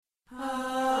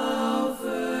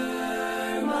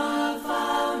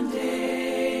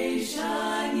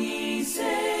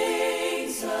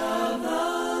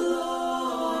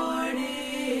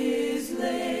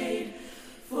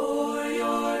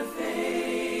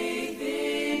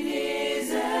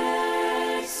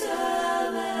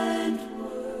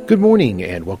Good morning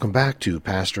and welcome back to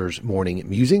Pastor's Morning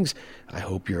Musings. I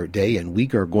hope your day and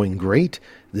week are going great.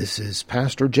 This is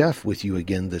Pastor Jeff with you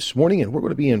again this morning, and we're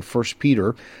going to be in 1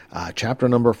 Peter chapter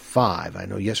number 5. I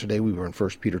know yesterday we were in 1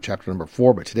 Peter chapter number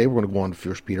 4, but today we're going to go on to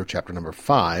 1 Peter chapter number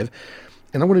 5,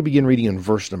 and I'm going to begin reading in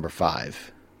verse number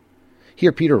 5.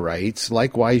 Here Peter writes,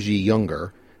 "Likewise ye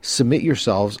younger, submit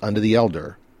yourselves unto the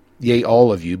elder. Yea,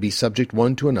 all of you, be subject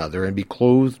one to another, and be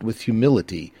clothed with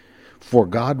humility. For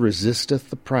God resisteth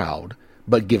the proud,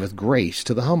 but giveth grace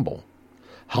to the humble.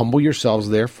 Humble yourselves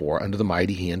therefore under the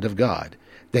mighty hand of God,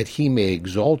 that he may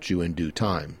exalt you in due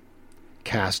time,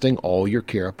 casting all your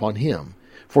care upon him,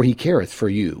 for he careth for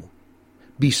you.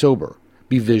 Be sober,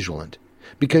 be vigilant,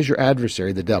 because your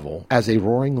adversary the devil, as a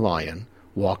roaring lion,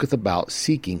 walketh about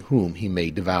seeking whom he may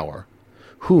devour,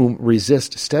 whom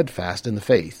resist steadfast in the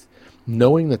faith,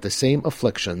 knowing that the same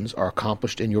afflictions are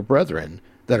accomplished in your brethren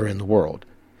that are in the world.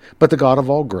 But the God of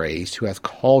all grace, who hath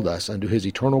called us unto his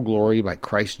eternal glory by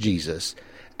Christ Jesus,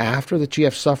 after that ye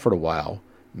have suffered a while,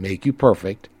 make you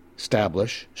perfect,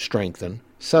 establish, strengthen,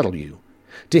 settle you.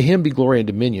 To him be glory and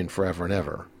dominion forever and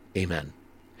ever. Amen."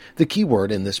 The key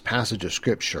word in this passage of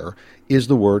Scripture is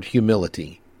the word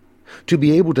humility. To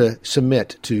be able to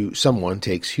submit to someone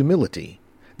takes humility.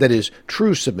 That is,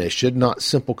 true submission, not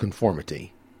simple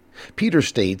conformity. Peter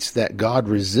states that God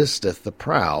resisteth the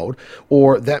proud,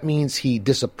 or that means he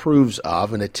disapproves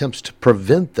of and attempts to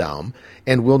prevent them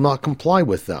and will not comply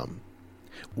with them.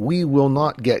 We will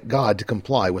not get God to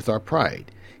comply with our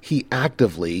pride. He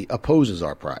actively opposes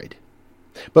our pride.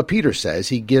 But Peter says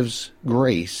he gives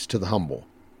grace to the humble.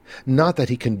 Not that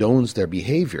he condones their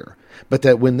behavior, but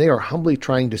that when they are humbly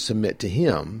trying to submit to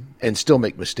him and still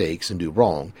make mistakes and do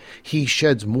wrong, he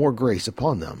sheds more grace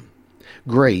upon them.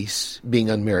 Grace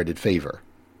being unmerited favor.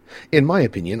 In my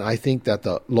opinion, I think that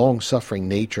the long-suffering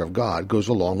nature of God goes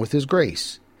along with his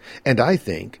grace. And I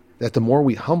think that the more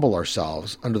we humble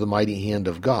ourselves under the mighty hand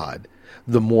of God,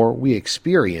 the more we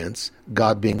experience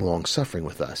God being long-suffering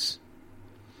with us.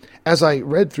 As I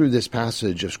read through this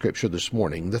passage of Scripture this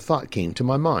morning, the thought came to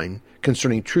my mind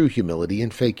concerning true humility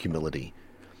and fake humility.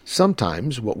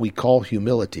 Sometimes what we call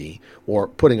humility, or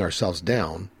putting ourselves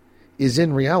down, is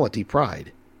in reality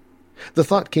pride. The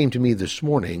thought came to me this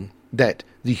morning that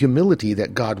the humility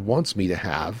that God wants me to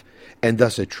have, and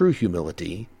thus a true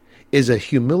humility, is a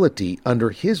humility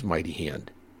under his mighty hand.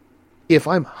 If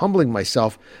I'm humbling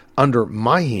myself under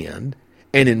my hand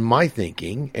and in my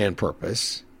thinking and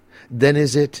purpose, then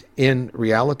is it in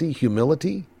reality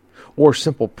humility or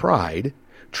simple pride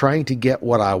trying to get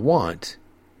what I want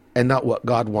and not what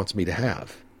God wants me to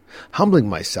have? Humbling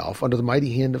myself under the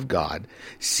mighty hand of God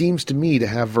seems to me to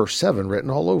have verse 7 written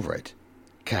all over it.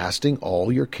 Casting all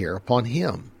your care upon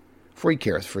him, for he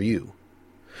careth for you.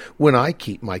 When I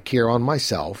keep my care on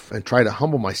myself and try to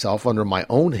humble myself under my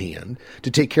own hand to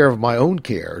take care of my own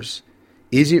cares,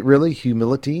 is it really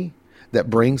humility that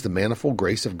brings the manifold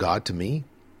grace of God to me?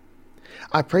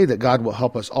 I pray that God will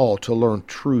help us all to learn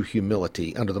true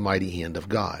humility under the mighty hand of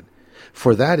God.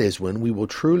 For that is when we will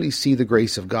truly see the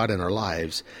grace of God in our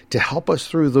lives to help us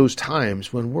through those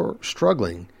times when we're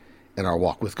struggling in our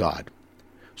walk with God.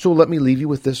 So let me leave you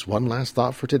with this one last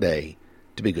thought for today: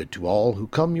 to be good to all who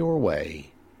come your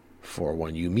way, for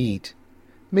when you meet,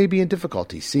 may be in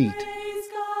difficulty seat.